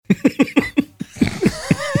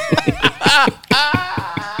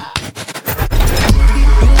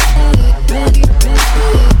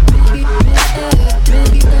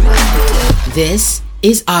This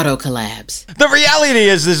is Auto Collabs. The reality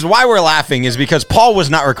is why we're laughing is because Paul was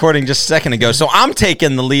not recording just a second ago, so I'm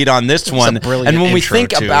taking the lead on this one. And when we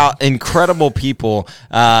think about incredible people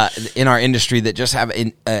in our industry that just have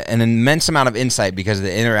an immense amount of insight because of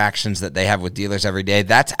the interactions that they have with dealers every day,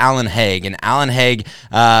 that's Alan Haig. And Alan Haig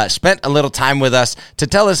spent a little time with us to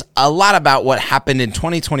tell us a lot about what happened in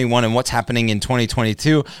 2021 and what's happening in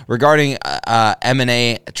 2022 regarding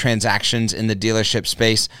M&A transactions in the dealership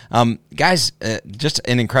space. Guys, just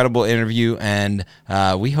an incredible interview, and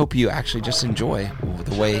we hope you actually just enjoy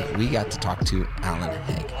the way we got to talk to Alan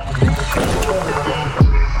Haig.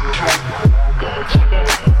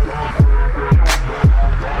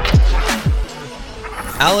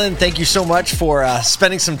 Alan, thank you so much for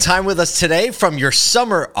spending some time with us today from your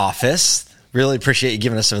summer office. Really appreciate you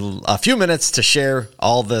giving us a few minutes to share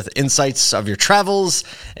all the insights of your travels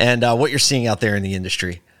and what you're seeing out there in the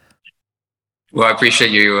industry. Well, I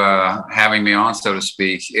appreciate you having me on, so to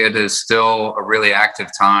speak. It is still a really active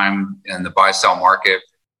time in the buy-sell market.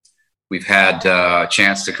 We've had a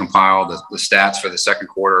chance to compile the stats for the second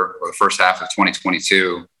quarter or the first half of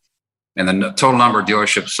 2022. And the total number of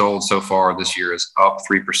dealerships sold so far this year is up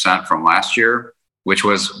 3% from last year, which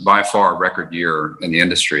was by far a record year in the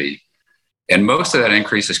industry. And most of that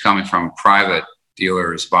increase is coming from private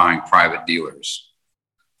dealers buying private dealers.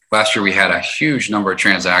 Last year, we had a huge number of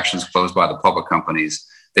transactions closed by the public companies.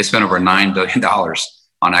 They spent over $9 billion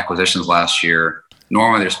on acquisitions last year.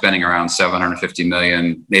 Normally, they're spending around $750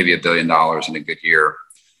 million, maybe $1 billion in a good year.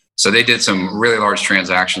 So they did some really large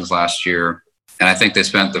transactions last year. And I think they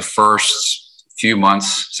spent the first few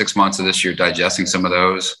months, 6 months of this year, digesting some of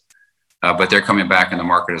those. But they're coming back in the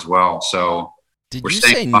market as well. So did you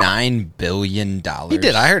say $9 billion? You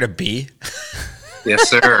did. I heard a B. Yes,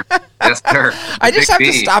 sir. Yes, sir. I just have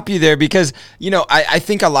to stop you there because, I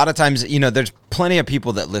think a lot of times, there's plenty of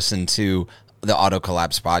people that listen to the Auto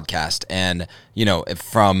Collabs podcast and,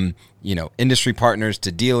 from, industry partners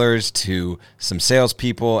to dealers to some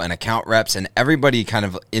salespeople and account reps and everybody kind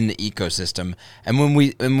of in the ecosystem. And when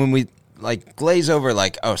we like glaze over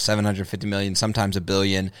like, 750 million, sometimes $1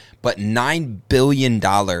 billion, but $9 billion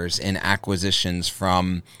in acquisitions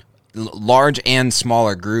from large and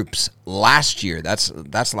smaller groups last year.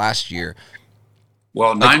 That's last year.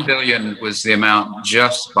 Well, $9 billion was the amount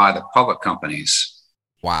just by the public companies.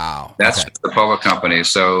 Wow. That's the public companies.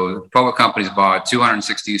 So public companies bought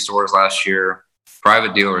 216 stores last year.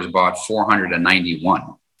 Private dealers bought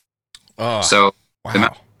 491. Oh, so wow. The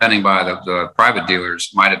amount spending by the private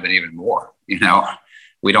dealers might have been even more. We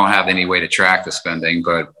don't have any way to track the spending,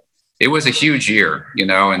 but it was a huge year,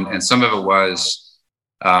 and some of it was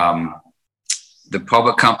the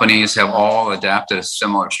public companies have all adapted a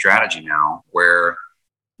similar strategy now where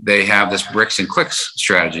they have this bricks and clicks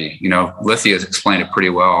strategy. Lithia has explained it pretty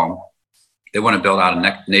well. They want to build out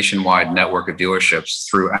a nationwide network of dealerships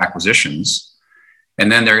through acquisitions.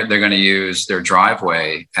 And then they're going to use their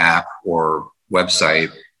Driveway app or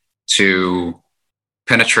website to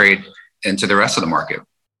penetrate into the rest of the market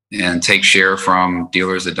and take share from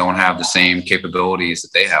dealers that don't have the same capabilities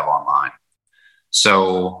that they have online.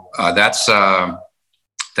 So that's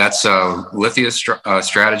Lithia's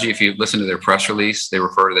strategy. If you listen to their press release, they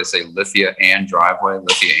say Lithia and Driveway.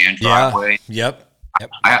 Yep.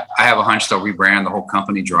 I have a hunch they'll rebrand the whole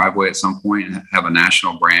company Driveway at some point and have a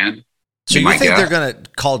national brand. So you think they're going to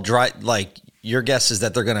call your guess is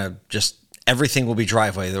that they're going to just everything will be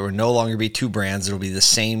Driveway. There will no longer be two brands. It'll be the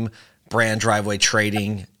same brand Driveway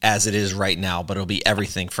trading as it is right now, but it'll be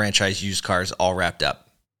everything franchise, used cars, all wrapped up.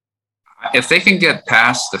 If they can get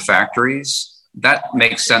past the factories, that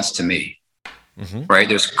makes sense to me, right?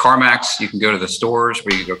 There's CarMax. You can go to the stores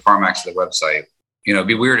or you can go CarMax to the website. It'd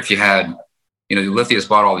be weird if you had, Lithia's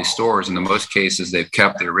bought all these stores. And in most cases, they've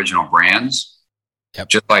kept the original brands,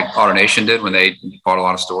 just like AutoNation did when they bought a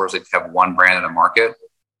lot of stores. They'd have one brand in the market.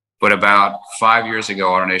 But about 5 years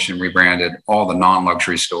ago, AutoNation rebranded all the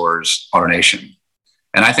non-luxury stores AutoNation.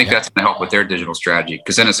 And I think that's going to help with their digital strategy.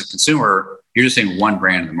 Because then as a consumer, you're just seeing one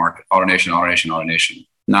brand in the market, AutoNation,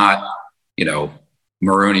 not,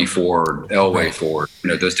 Maruni Ford, Elway Ford,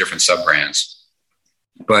 those different sub-brands.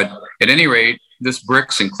 But at any rate, this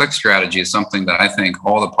bricks and click strategy is something that I think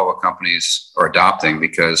all the public companies are adopting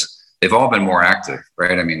because they've all been more active,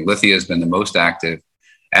 right? I mean, Lithia has been the most active.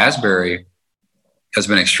 Asbury has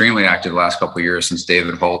been extremely active the last couple of years since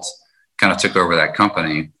David Holt kind of took over that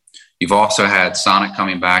company. You've also had Sonic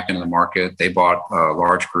coming back into the market. They bought a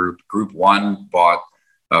large group. Group One bought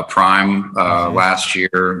Prime last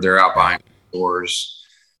year. They're out buying stores.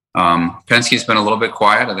 Penske's been a little bit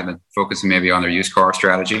quiet. They've been focusing maybe on their used car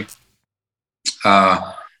strategy.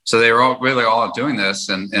 So they were all really all out doing this.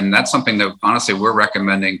 And that's something that honestly we're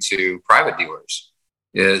recommending to private dealers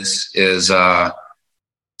is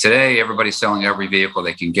today everybody's selling every vehicle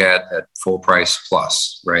they can get at full price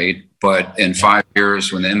plus, right? But in 5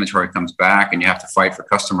 years, when the inventory comes back and you have to fight for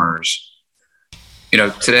customers,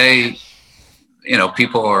 today,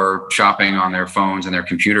 people are shopping on their phones and their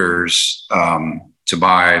computers to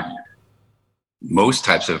buy most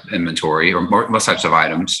types of inventory or most types of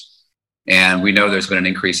items. And we know there's been an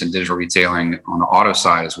increase in digital retailing on the auto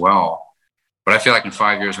side as well. But I feel like in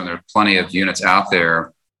 5 years, when there are plenty of units out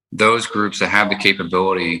there, those groups that have the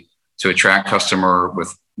capability to attract customer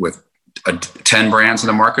with 10 brands in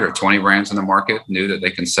the market or 20 brands in the market knew that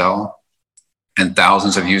they can sell, and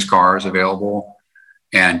thousands of used cars available,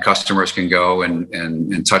 and customers can go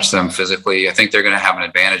and touch them physically. I think they're going to have an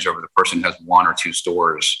advantage over the person who has 1 or 2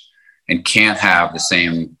 stores and can't have the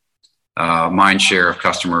same mind share of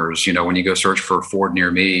customers. When you go search for Ford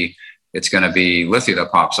near me, it's going to be Lithia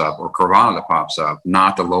that pops up or Carvana that pops up,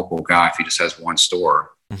 not the local guy if he just has 1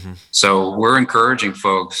 store. Mm-hmm. So we're encouraging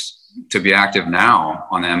folks to be active now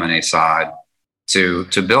on the M&A side to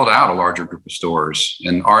build out a larger group of stores.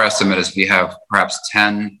 And our estimate is we have perhaps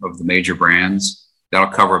 10 of the major brands that'll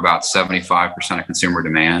cover about 75% of consumer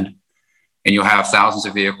demand. And you'll have thousands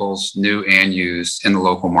of vehicles, new and used, in the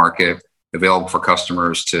local market available for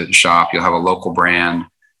customers to shop. You'll have a local brand.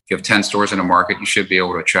 If you have 10 stores in a market, you should be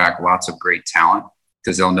able to attract lots of great talent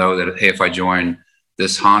because they'll know that, hey, if I join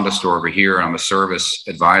this Honda store over here, I'm a service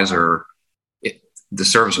advisor, the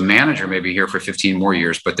service manager may be here for 15 more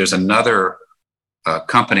years, but there's another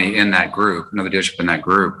company in that group, another dealership in that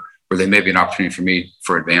group, where there may be an opportunity for me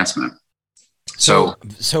for advancement. So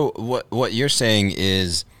what you're saying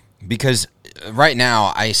is, because right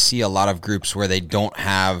now I see a lot of groups where they don't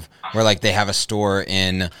have, where like they have a store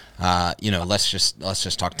in, let's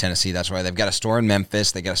just talk Tennessee. That's why they've got a store in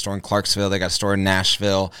Memphis, they got a store in Clarksville, they got a store in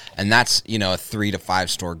Nashville, and that's, a 3 to 5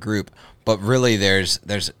 store group. But really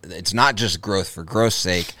it's not just growth for growth's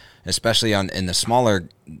sake, especially in the smaller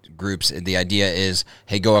groups. The idea is,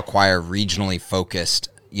 hey, go acquire regionally focused,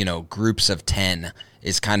 groups of 10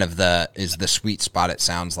 is kind of the sweet spot, it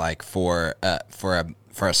sounds like, for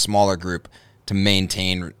a smaller group to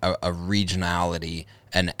maintain a regionality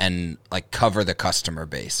and like cover the customer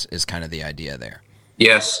base is kind of the idea there.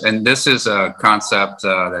 Yes, and this is a concept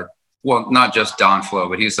that, well, not just Don Flo,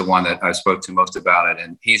 but he's the one that I spoke to most about it.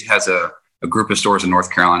 And he has a group of stores in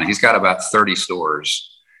North Carolina. He's got about 30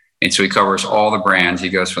 stores. And so he covers all the brands. He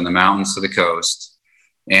goes from the mountains to the coast.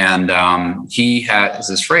 And he has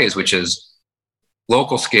this phrase, which is,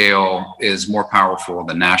 local scale is more powerful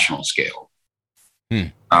than national scale.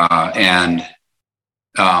 And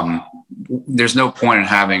there's no point in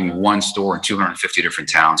having 1 store in 250 different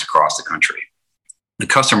towns across the country. The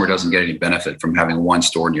customer doesn't get any benefit from having 1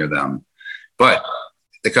 store near them, but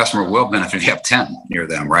the customer will benefit if you have 10 near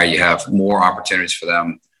them, right? You have more opportunities for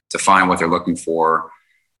them to find what they're looking for.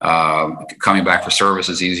 Coming back for service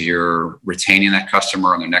is easier. Retaining that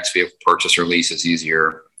customer on their next vehicle purchase or lease is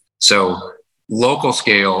easier. So local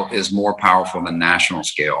scale is more powerful than national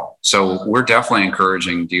scale. So we're definitely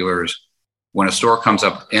encouraging dealers, when a store comes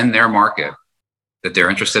up in their market that they're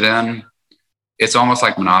interested in, it's almost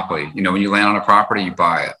like monopoly. When you land on a property, you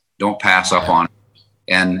buy it. Don't pass up on it.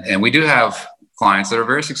 And we do have clients that are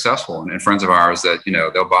very successful and friends of ours that,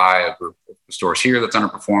 they'll buy a group of stores here that's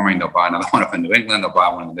underperforming. They'll buy another one up in New England. They'll buy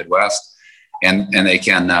one in the Midwest, and they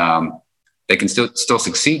can still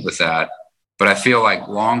succeed with that. But I feel like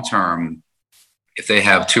long term, if they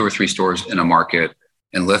have 2 or 3 stores in a market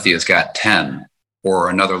and Lithia's got 10,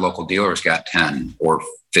 or another local dealer's got 10 or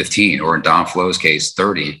 15, or in Don Flo's case,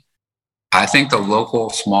 30, I think the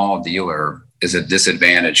local small dealer is a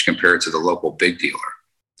disadvantage compared to the local big dealer.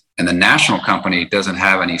 And the national company doesn't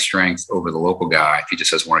have any strength over the local guy if he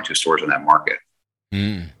just has 1 or 2 stores in that market.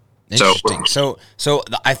 Interesting. So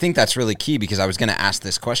I think that's really key, because I was going to ask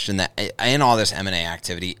this question, that in all this M&A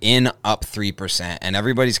activity, in up 3%, and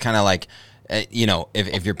everybody's kind of like,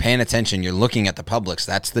 if you're paying attention, you're looking at the publics.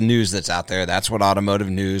 That's the news that's out there. That's what Automotive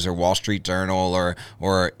News or Wall Street Journal or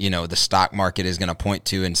the stock market is going to point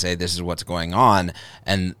to and say, this is what's going on.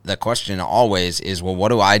 And the question always is, well, what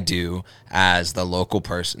do I do as the local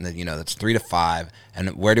person that, that's 3 to 5, and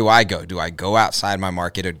where do I go? Do I go outside my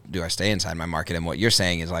market, or do I stay inside my market? And what you're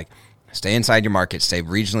saying is, like, stay inside your market, stay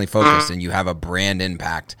regionally focused, and you have a brand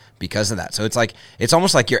impact because of that. So it's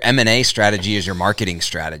almost like your M&A strategy is your marketing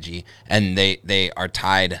strategy, and they are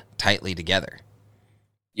tied tightly together.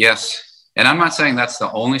 Yes. And I'm not saying that's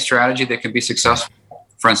the only strategy that can be successful.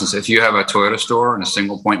 For instance, if you have a Toyota store in a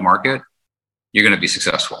single point market, you're going to be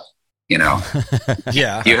successful.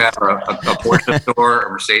 Yeah. You have a Porsche store, a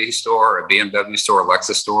Mercedes store, a BMW store, a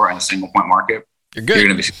Lexus store, and a single point market. You're good. You're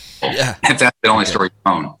going to be successful if that's the only store you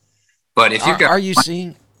own. But if you've got, are you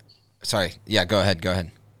seeing? Sorry, yeah, go ahead.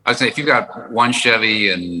 I would say if you've got one Chevy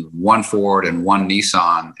and one Ford and one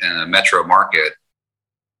Nissan in a metro market,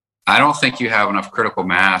 I don't think you have enough critical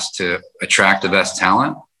mass to attract the best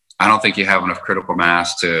talent. I don't think you have enough critical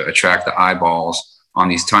mass to attract the eyeballs on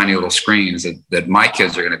these tiny little screens that my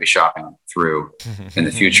kids are going to be shopping through in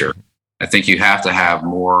the future. I think you have to have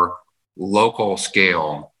more local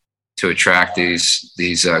scale to attract these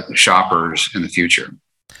shoppers in the future.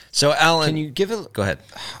 So, Alan, can you give go ahead.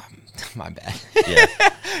 My bad. Yeah.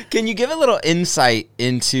 Can you give a little insight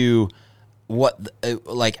into what,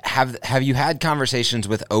 like, have you had conversations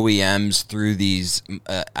with OEMs through these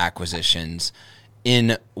acquisitions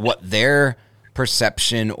in what their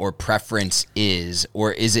perception or preference is,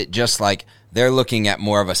 or is it just like they're looking at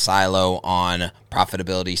more of a silo on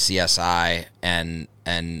profitability, CSI, and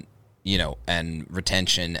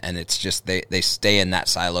retention, and it's just they stay in that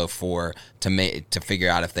silo to figure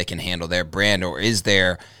out if they can handle their brand, or is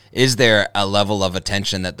there a level of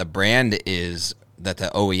attention that the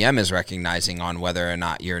OEM is recognizing on whether or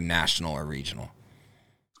not you're national or regional?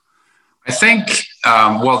 I think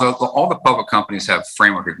all the public companies have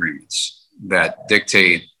framework agreements that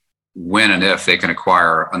dictate when and if they can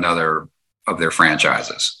acquire another of their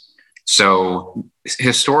franchises. So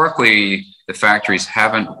historically, the factories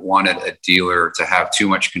haven't wanted a dealer to have too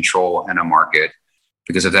much control in a market,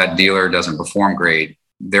 because if that dealer doesn't perform great,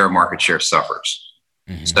 their market share suffers.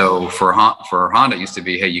 Mm-hmm. So for Honda, it used to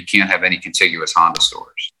be, hey, you can't have any contiguous Honda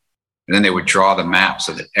stores. And then they would draw the map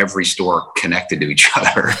so that every store connected to each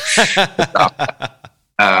other.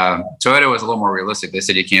 Toyota was a little more realistic. They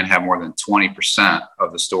said you can't have more than 20%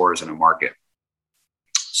 of the stores in a market.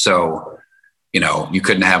 So, you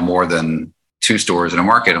couldn't have more than 2 stores in a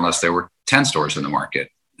market unless there were 10 stores in the market.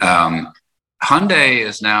 Hyundai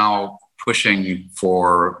is now pushing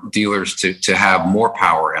for dealers to have more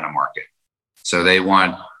power in a market. So they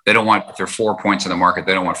don't want, if there are 4 points in the market,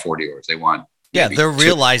 they don't want 4 dealers. They want, they're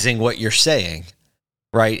realizing what you're saying,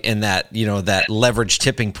 right? In that, that leverage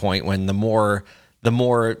tipping point, when the more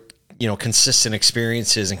consistent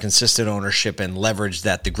experiences and consistent ownership and leverage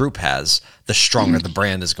that the group has, the stronger the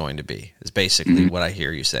brand is going to be, is basically what I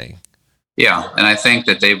hear you saying. Yeah. And I think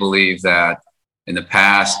that they believe that in the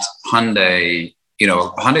past, Hyundai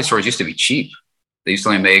stores used to be cheap. They used to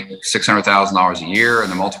only make $600,000 a year, and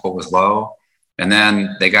the multiple was low. And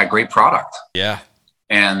then they got great product. Yeah.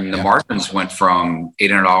 And the margins went from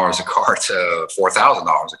 $800 a car to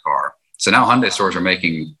 $4,000 a car. So now Hyundai stores are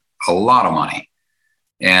making a lot of money.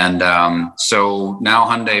 And so now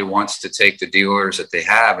Hyundai wants to take the dealers that they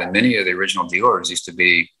have, and many of the original dealers used to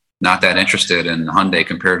be not that interested in Hyundai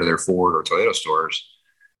compared to their Ford or Toyota stores.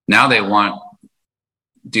 Now they want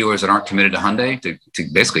dealers that aren't committed to Hyundai to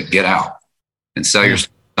basically get out and sell your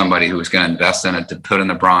somebody who is going to invest in it, to put in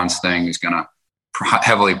the bronze thing, who's going to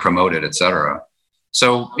heavily promote it, et cetera.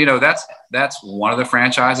 So, that's one of the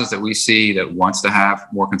franchises that we see that wants to have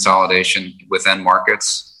more consolidation within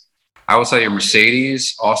markets. I will tell you,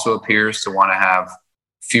 Mercedes also appears to want to have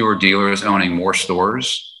fewer dealers owning more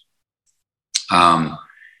stores.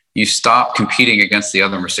 You stop competing against the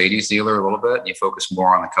other Mercedes dealer a little bit, and you focus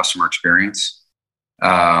more on the customer experience.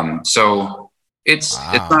 So it's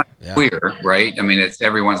not clear, right? I mean,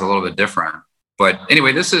 everyone's a little bit different. But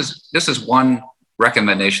anyway, this is one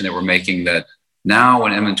recommendation that we're making, that now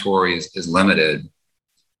when inventory is limited,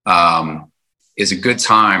 is a good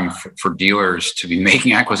time for dealers to be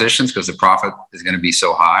making acquisitions, because the profit is going to be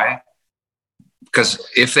so high. Because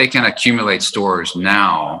if they can accumulate stores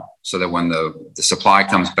now, so that when the supply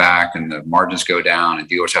comes back and the margins go down and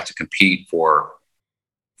dealers have to compete for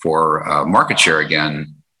market share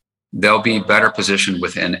again, they'll be better positioned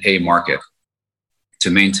within a market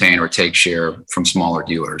to maintain or take share from smaller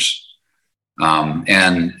dealers.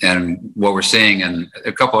 And what we're seeing, and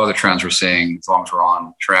a couple other trends we're seeing, as long as we're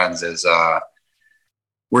on trends, is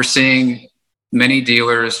we're seeing many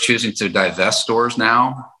dealers choosing to divest stores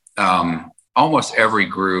now. Almost every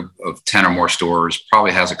group of 10 or more stores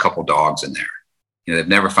probably has a couple dogs in there. They've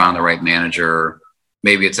never found the right manager.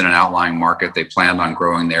 Maybe it's in an outlying market. They planned on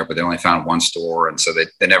growing there, but they only found one store. And so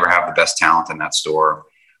they never have the best talent in that store,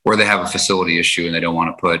 or they have a facility issue and they don't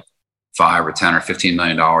want to put $5 or $10 or $15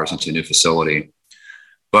 million into a new facility.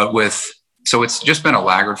 So it's just been a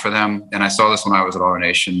laggard for them. And I saw this when I was at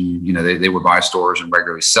AutoNation. They would buy stores and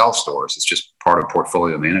regularly sell stores. It's just part of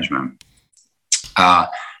portfolio management.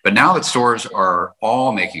 But now that stores are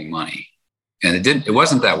all making money, and it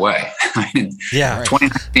wasn't that way. I mean,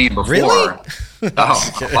 2019 before, really?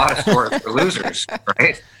 Oh, a lot of stores were losers,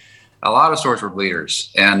 right? A lot of stores were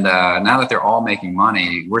bleeders. And now that they're all making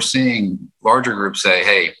money, we're seeing larger groups say,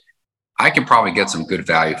 hey, I can probably get some good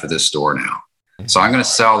value for this store now. So I'm going to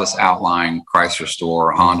sell this outlying Chrysler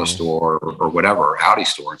store, Honda store, or whatever, Audi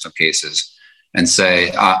store in some cases, and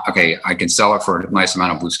say, okay, I can sell it for a nice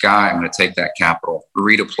amount of blue sky. I'm going to take that capital,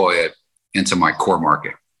 redeploy it into my core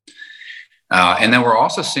market. And then we're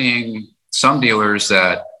also seeing some dealers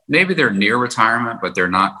that maybe they're near retirement, but they're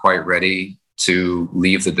not quite ready to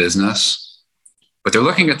leave the business. But they're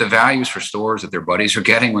looking at the values for stores that their buddies are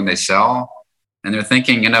getting when they sell. And they're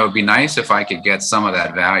thinking, it'd be nice if I could get some of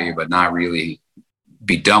that value, but not really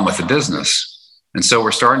be done with the business. And so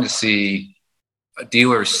we're starting to see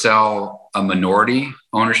dealers sell a minority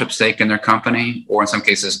ownership stake in their company, or in some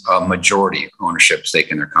cases, a majority ownership stake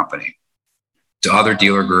in their company to other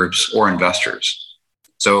dealer groups or investors.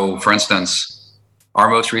 So for instance, our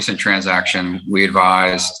most recent transaction, we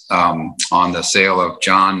advised on the sale of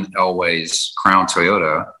John Elway's Crown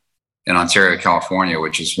Toyota in Ontario, California,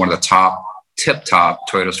 which is one of the tip-top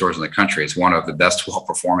Toyota stores in the country. It's one of the best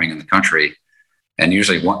well-performing in the country, and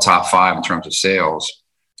usually top 5 in terms of sales.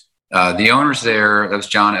 The owners there, that was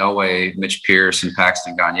John Elway, Mitch Pierce, and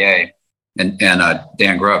Paxton Gagne, and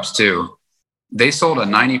Dan Grubbs too. They sold a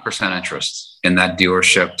 90% interest in that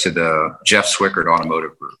dealership to the Jeff Swickard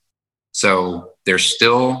Automotive Group. So they're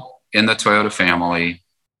still in the Toyota family.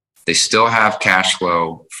 They still have cash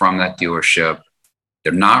flow from that dealership.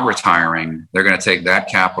 They're not retiring. They're going to take that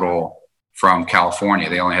capital from California.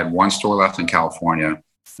 They only had one store left in California,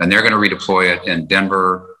 and they're going to redeploy it in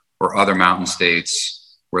Denver or other mountain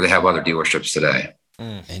states where they have other dealerships today.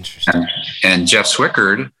 Interesting. And Jeff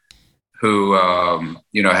Swickard, who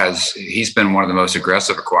he's been one of the most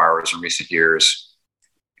aggressive acquirers in recent years.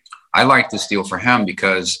 I like this deal for him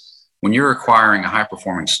because when you're acquiring a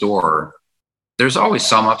high-performing store, there's always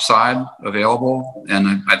some upside available,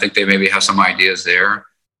 and I think they maybe have some ideas there,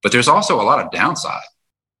 but there's also a lot of downside.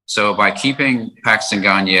 So by keeping Paxton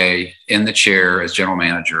Gagne in the chair as general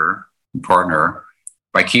manager and partner,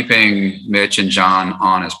 by keeping Mitch and John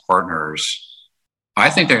on as partners, I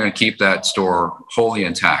think they're going to keep that store wholly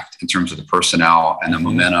intact in terms of the personnel and the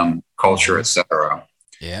momentum, culture, et cetera.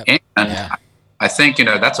 Yeah. And I think,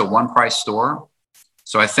 that's a one-price store.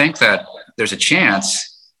 So I think that there's a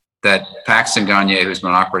chance that Paxton Gagne, who's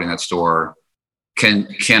been operating that store, can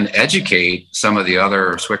educate some of the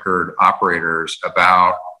other Swickard operators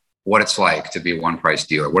about what it's like to be a one-price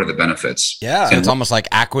dealer. What are the benefits? Yeah. So it's almost like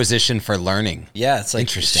acquisition for learning. Yeah, it's like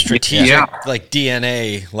interesting. Strategic, like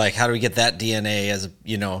DNA. Like, how do we get that DNA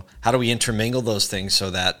how do we intermingle those things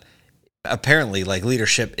so that apparently like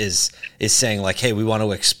leadership is saying like, hey, we want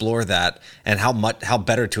to explore that, and how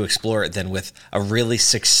better to explore it than with a really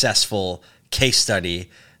successful case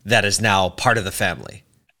study that is now part of the family.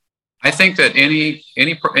 I think that any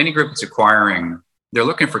group that's acquiring, they're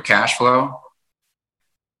looking for cash flow,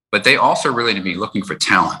 but they also really need to be looking for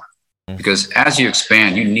talent, because as you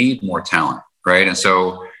expand, you need more talent, right? And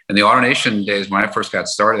so in the AutoNation days, when I first got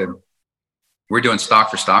started, we're doing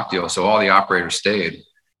stock for stock deals. So all the operators stayed.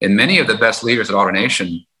 And many of the best leaders at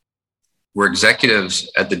AutoNation were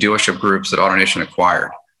executives at the dealership groups that AutoNation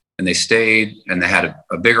acquired. And they stayed, and they had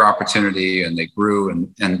a bigger opportunity, and they grew,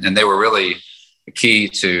 and they were really the key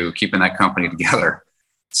to keeping that company together.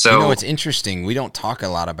 So it's interesting. We don't talk a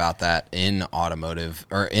lot about that in automotive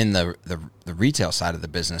or in the retail side of the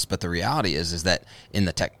business, but the reality is that in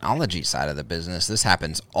the technology side of the business, this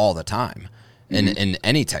happens all the time. In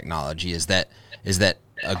any technology is that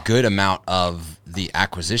a good amount of the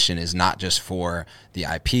acquisition is not just for the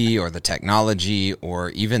IP or the technology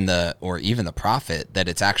or even the profit, that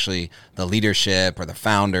it's actually the leadership or the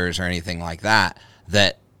founders or anything like that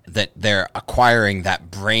they're acquiring that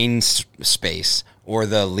brain space or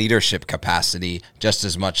the leadership capacity just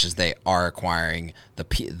as much as they are acquiring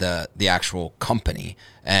the actual company.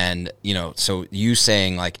 And so you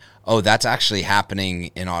saying like, oh, that's actually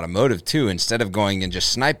happening in automotive too. Instead of going and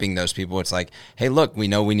just sniping those people, it's like, hey, look, we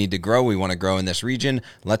know we need to grow. We want to grow in this region.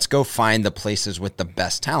 Let's go find the places with the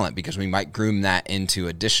best talent, because we might groom that into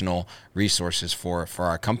additional resources for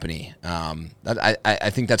our company. I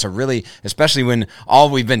think that's a really, especially when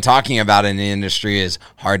all we've been talking about in the industry is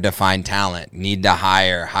hard to find talent, need to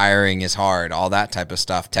hire, hiring is hard, all that type of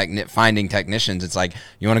stuff. Finding technicians. It's like,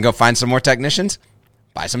 you want to go find some more technicians?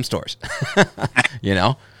 Buy some stores,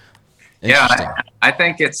 Yeah, I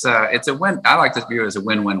think it's a win. I like to view it as a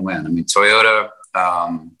win-win-win. I mean, Toyota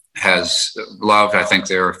has loved, I think,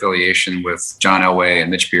 their affiliation with John Elway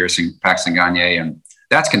and Mitch Pierce and Paxton Gagne, and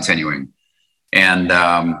that's continuing. And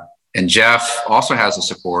And Jeff also has the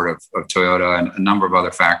support of Toyota and a number of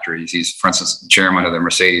other factories. He's, for instance, chairman of the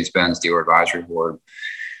Mercedes-Benz Dealer Advisory Board.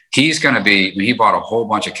 He's going to be, he bought a whole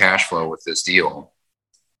bunch of cash flow with this deal,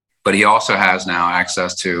 but he also has now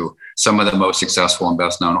access to some of the most successful and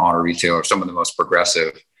best known auto retailers, some of the most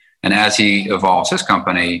progressive. And as he evolves his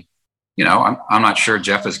company, you know, I'm not sure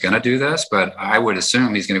Jeff is going to do this, but I would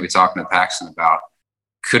assume he's going to be talking to Paxton about,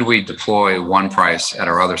 could we deploy one price at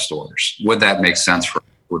our other stores? Would that make sense for us?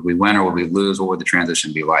 Would we win or would we lose? What would the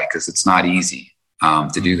transition be like? Because it's not easy to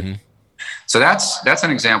do that. So that's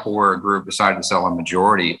an example where a group decided to sell a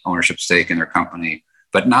majority ownership stake in their company,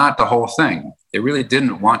 but not the whole thing. They really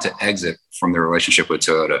didn't want to exit from their relationship with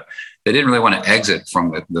Toyota. They didn't really want to exit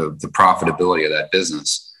from the profitability of that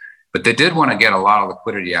business, but they did want to get a lot of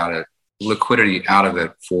liquidity out of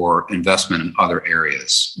it for investment in other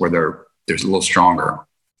areas where they're a little stronger.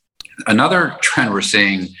 Another trend we're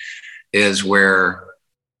seeing is where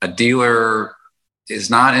a dealer is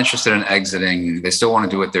not interested in exiting. They still want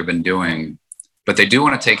to do what they've been doing, but they do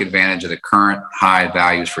want to take advantage of the current high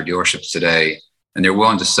values for dealerships today, and they're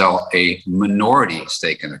willing to sell a minority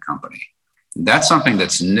stake in the company. That's something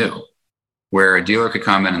that's new, where a dealer could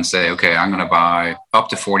come in and say, okay, I'm going to buy up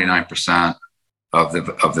to 49% of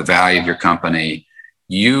the value of your company.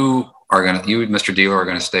 You, Mr. Dealer, are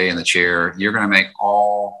going to stay in the chair. You're going to make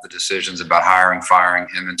all the decisions about hiring, firing,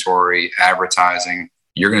 inventory, advertising.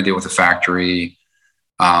 You're going to deal with the factory.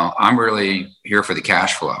 I'm really here for the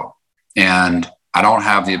cash flow. And I don't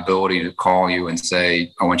have the ability to call you and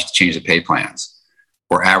say, I want you to change the pay plans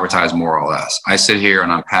or advertise more or less. I sit here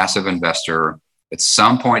and I'm a passive investor. At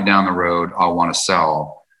some point down the road, I'll want to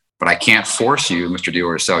sell, but I can't force you, Mr.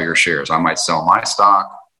 Dealer, to sell your shares. I might sell my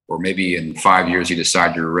stock, or maybe in 5 years, you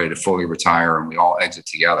decide you're ready to fully retire and we all exit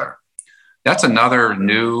together. That's another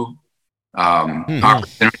new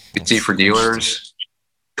opportunity to see for dealers.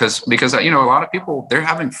 Because you know, a lot of people, they're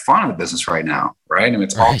having fun in the business right now, right? I mean,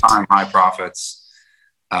 it's all-time high profits.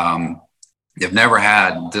 They've never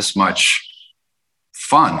had this much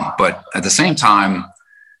fun, but at the same time,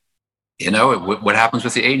 you know, what happens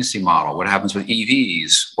with the agency model? What happens with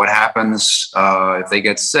EVs? What happens if they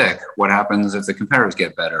get sick? What happens if the competitors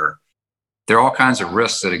get better? There are all kinds of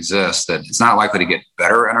risks that exist that it's not likely to get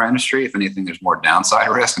better in our industry. If anything, there's more downside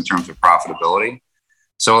risk in terms of profitability.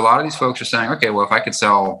 So a lot of these folks are saying, okay, well, if I could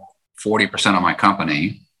sell 40% of my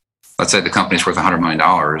company, let's say the company's worth $100 million,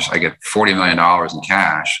 I get $40 million in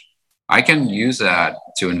cash. I can use that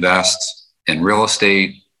to invest in real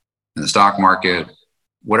estate, in the stock market,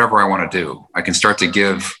 whatever I want to do. I can start to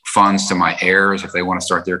give funds to my heirs if they want to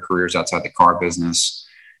start their careers outside the car business.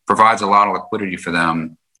 Provides a lot of liquidity for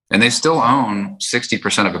them. And they still own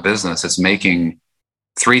 60% of a business that's making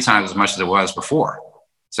 3 times as much as it was before.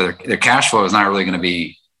 So their cash flow is not really going to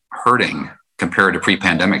be hurting compared to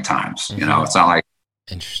pre-pandemic times. You know, it's not like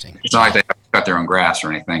interesting. It's not like they have to cut their own grass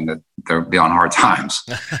or anything, that they'll be on hard times.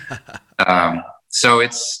 So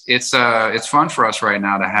it's fun for us right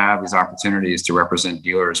now to have these opportunities to represent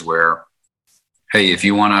dealers where, hey, if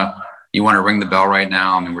you want to ring the bell right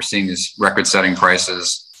now. I mean, we're seeing these record-setting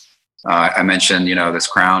prices. I mentioned, you know, this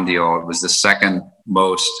Crown deal. It was the second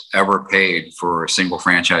most ever paid for a single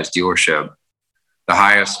franchise dealership. The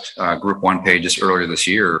highest Group 1 paid just earlier this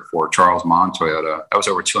year for Charles Mon Toyota. That was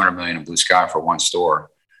over $200 million in blue sky for one store.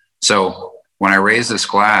 So when I raise this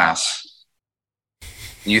glass,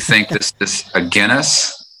 you think this a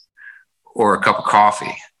Guinness or a cup of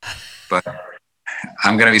coffee? But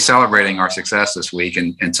I'm going to be celebrating our success this week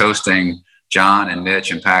and toasting John and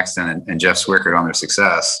Mitch and Paxton and Jeff Swickert on their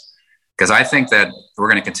success. Because I think that we're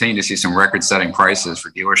going to continue to see some record-setting prices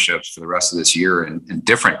for dealerships for the rest of this year in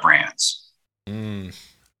different brands.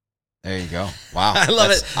 There you go. Wow. I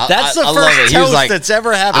love it. That's the first toast that's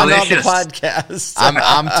ever happened on the podcast.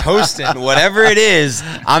 I'm toasting. Whatever it is,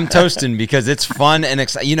 I'm toasting because it's fun and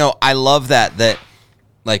exciting. You know, I love that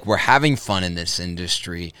like we're having fun in this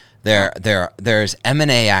industry. There's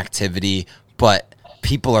M&A activity, but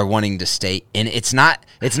people are wanting to stay in. It's not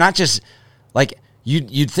just like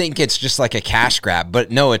you'd think it's just like a cash grab,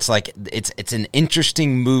 but no, it's like it's an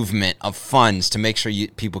interesting movement of funds to make sure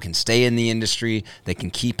people can stay in the industry, they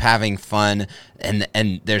can keep having fun,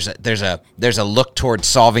 and there's a look towards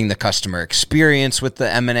solving the customer experience with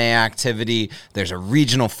the M&A activity. There's a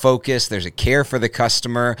regional focus, there's a care for the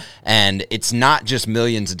customer, and it's not just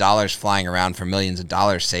millions of dollars flying around for millions of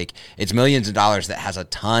dollars' sake. It's millions of dollars that has a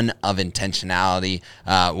ton of intentionality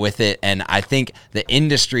with it, and I think the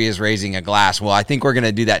industry is raising a glass. Well, I think think we're going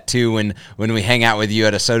to do that too when we hang out with you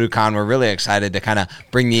at a SoduCon. We're really excited to kind of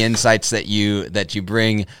bring the insights that you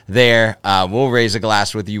bring there. We'll raise a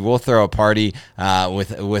glass with you. We'll throw a party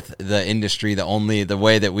with the industry the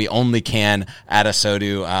way that we only can at a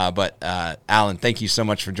Sodu. But Alan, thank you so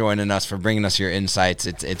much for joining us, for bringing us your insights.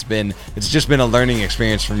 It's just been a learning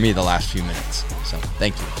experience for me the last few minutes. So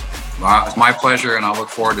thank you. Well, it's my pleasure, and I look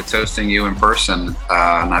forward to toasting you in person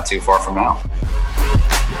not too far from now.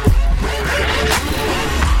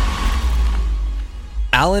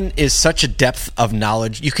 Alan is such a depth of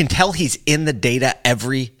knowledge. You can tell he's in the data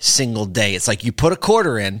every single day. It's like you put a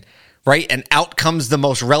quarter in, right, and out comes the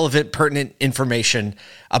most relevant, pertinent information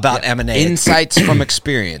about M&A. Insights from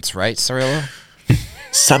experience, right, Cirillo?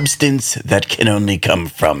 Substance that can only come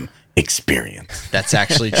from experience. That's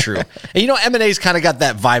actually true. And M&A's kind of got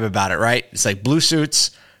that vibe about it, right? It's like blue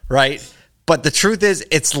suits, right? But the truth is,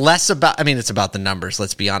 it's less about, it's about the numbers,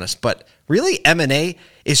 let's be honest. But really, M&A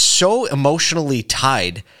is so emotionally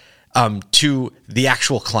tied to the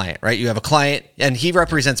actual client, right? You have a client, and he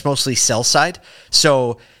represents mostly sell side.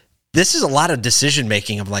 So this is a lot of decision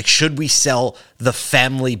making of like, should we sell the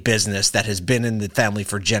family business that has been in the family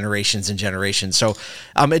for generations and generations? So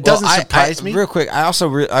it doesn't surprise me. Real quick, I also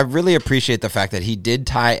I really appreciate the fact that he did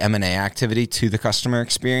tie M&A activity to the customer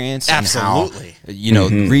experience. Absolutely. And how,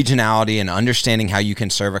 regionality and understanding how you can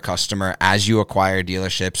serve a customer as you acquire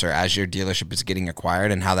dealerships or as your dealership is getting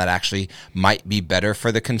acquired, and how that actually might be better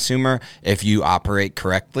for the consumer if you operate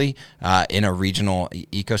correctly in a regional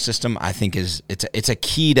ecosystem. I think it's a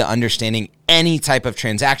key to understanding any type of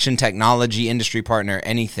transaction, technology, industry partner,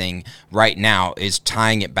 anything right now is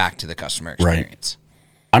tying it back to the customer experience.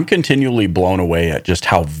 Right. I'm continually blown away at just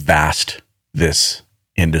how vast this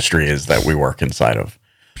industry is that we work inside of.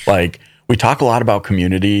 Like, we talk a lot about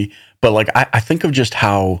community, but like I think of just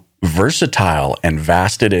how versatile and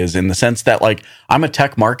vast it is, in the sense that, like, I'm a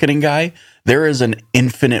tech marketing guy. There is an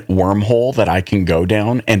infinite wormhole that I can go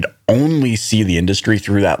down and only see the industry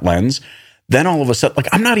through that lens. Then all of a sudden, like,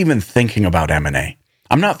 I'm not even thinking about M&A.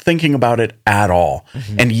 I'm not thinking about it at all.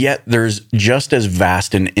 Mm-hmm. And yet there's just as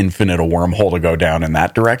vast and infinite a wormhole to go down in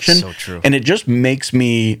that direction. So true. And it just makes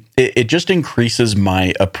me, it just increases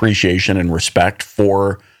my appreciation and respect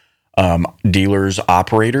for dealers,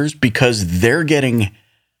 operators, because they're getting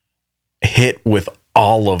hit with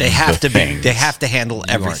all of the things. They have to handle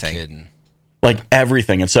everything. Like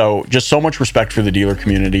everything. And so just so much respect for the dealer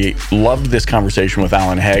community. Loved this conversation with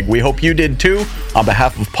Alan Haig. We hope you did too. On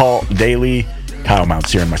behalf of Paul Daly, Kyle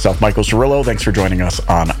Mountsier, and myself, Michael Cirillo, thanks for joining us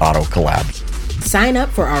on Auto Collabs. Sign up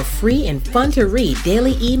for our free and fun-to-read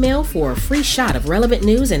daily email for a free shot of relevant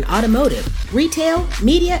news in automotive, retail,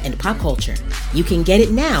 media, and pop culture. You can get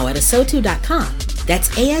it now at asotu.com. That's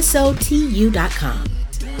ASOTU.com.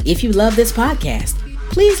 If you love this podcast,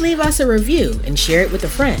 please leave us a review and share it with a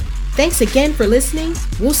friend. Thanks again for listening.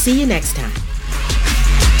 We'll see you next time.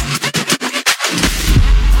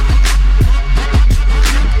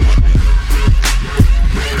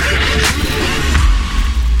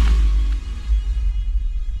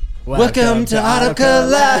 Welcome to Auto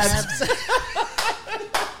Collabs.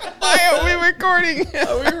 Why are we recording?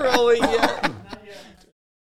 Are we rolling yet?